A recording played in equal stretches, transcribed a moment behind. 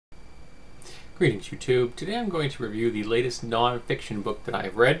Greetings YouTube. Today I'm going to review the latest non-fiction book that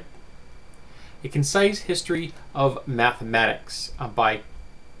I've read, A Concise History of Mathematics by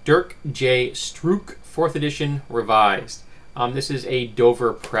Dirk J. Struik, 4th edition, revised. This is a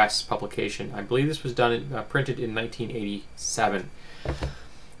Dover Press publication. I believe this was printed in 1987.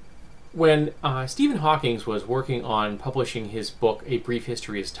 When Stephen Hawking was working on publishing his book, A Brief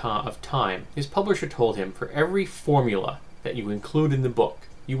History of Time, his publisher told him, for every formula that you include in the book,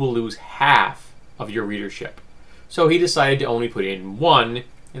 you will lose half of your readership. So he decided to only put in one,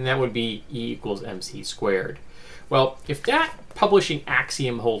 and that would be E equals MC squared. Well, if that publishing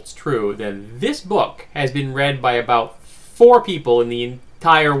axiom holds true, then this book has been read by about 4 people in the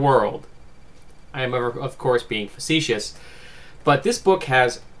entire world. I am, of course, being facetious, but this book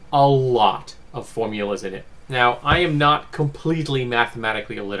has a lot of formulas in it. Now, I am not completely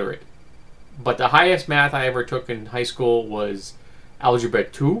mathematically illiterate, but the highest math I ever took in high school was Algebra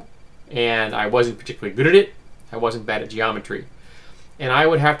 2, and I wasn't particularly good at it. I wasn't bad at geometry. And I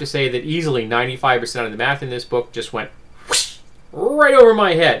would have to say that easily 95% of the math in this book just went whoosh, right over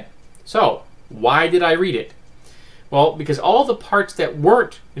my head. So, why did I read it? Well, because all the parts that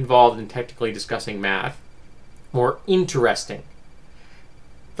weren't involved in technically discussing math were interesting.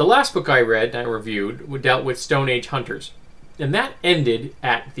 The last book I read and I reviewed dealt with Stone Age hunters, and that ended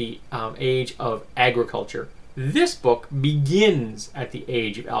at the age of agriculture. This book begins at the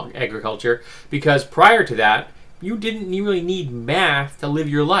age of agriculture because prior to that, you didn't really need math to live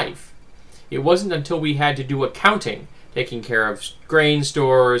your life. It wasn't until we had to do accounting, taking care of grain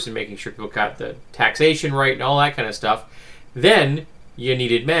stores and making sure people got the taxation right and all that kind of stuff, then you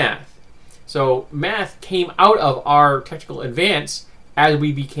needed math. So math came out of our technical advance as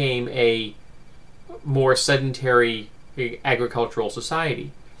we became a more sedentary agricultural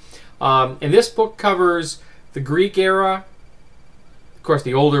society. And this book covers the Greek era, of course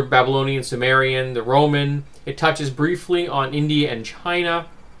the older Babylonian, Sumerian, the Roman. It touches briefly on India and China.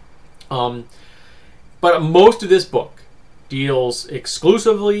 But most of this book deals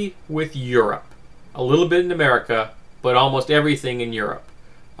exclusively with Europe. A little bit in America, but almost everything in Europe.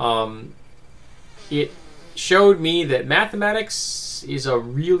 It showed me that mathematics is a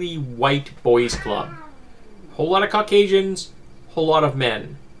really white boys club. Whole lot of Caucasians, whole lot of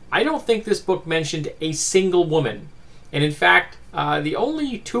men. I don't think this book mentioned a single woman. And in fact, the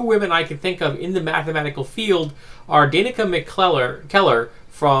only 2 women I can think of in the mathematical field are Danica McKellar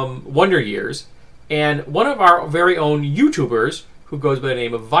from Wonder Years, and one of our very own YouTubers who goes by the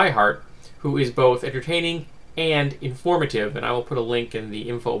name of Hart, who is both entertaining and informative. And I will put a link in the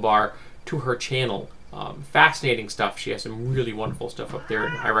info bar to her channel. Fascinating stuff. She has some really wonderful stuff up there,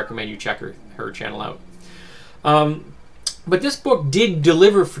 and I recommend you check her channel out. But this book did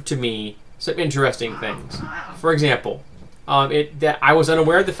deliver to me some interesting things. For example, that I was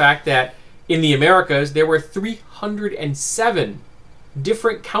unaware of the fact that in the Americas there were 307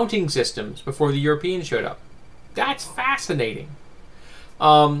 different counting systems before the Europeans showed up. That's fascinating.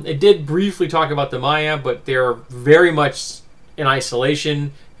 It did briefly talk about the Maya, but they're very much in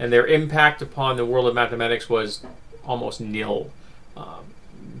isolation, and their impact upon the world of mathematics was almost nil.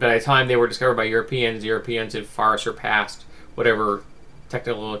 By the time they were discovered by Europeans, the Europeans had far surpassed whatever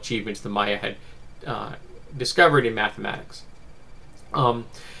technical achievements the Maya had discovered in mathematics.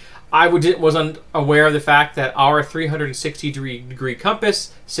 I was unaware of the fact that our 360-degree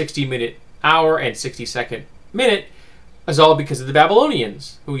compass, 60-minute hour, and 60-second minute is all because of the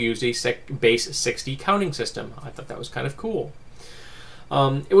Babylonians, who used a base 60 counting system. I thought that was kind of cool.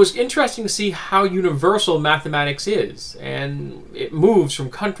 It was interesting to see how universal mathematics is, and it moves from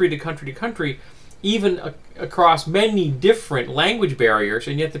country to country to country, even across many different language barriers,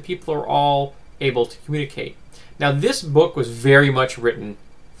 and yet the people are all able to communicate. Now, this book was very much written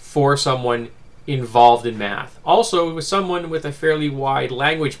for someone involved in math. Also, it was someone with a fairly wide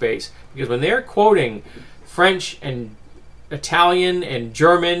language base, because when they're quoting French and Italian and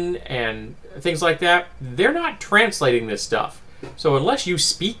German and things like that, they're not translating this stuff. So unless you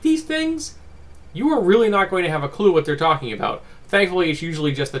speak these things, you are really not going to have a clue what they're talking about. Thankfully, it's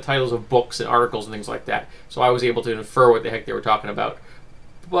usually just the titles of books and articles and things like that, so I was able to infer what the heck they were talking about.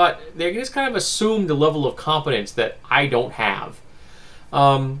 But they just kind of assumed a level of competence that I don't have.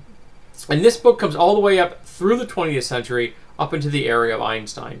 And this book comes all the way up through the 20th century, up into the era of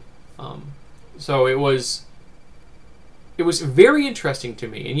Einstein. So it was very interesting to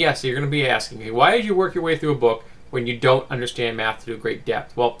me. And yes, you're going to be asking me, why did you work your way through a book when you don't understand math to a great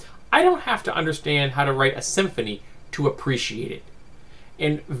depth? Well, I don't have to understand how to write a symphony to appreciate it.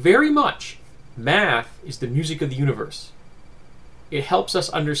 And very much, math is the music of the universe. It helps us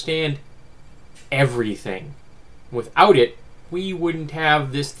understand everything. Without it, we wouldn't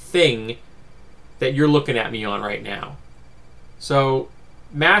have this thing that you're looking at me on right now. So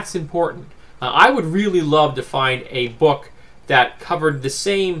math's important. I would really love to find a book that covered the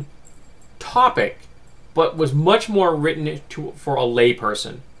same topic, but was much more written for a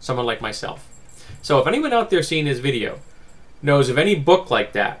layperson, someone like myself. So if anyone out there seeing this video knows of any book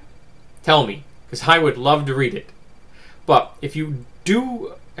like that, tell me, because I would love to read it. But if you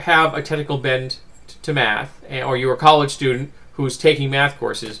do have a technical bend to math, or you're a college student who's taking math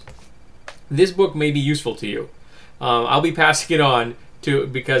courses, this book may be useful to you. I'll be passing it on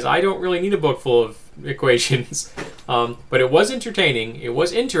because I don't really need a book full of equations. But it was entertaining, it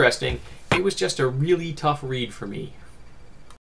was interesting, it was just a really tough read for me.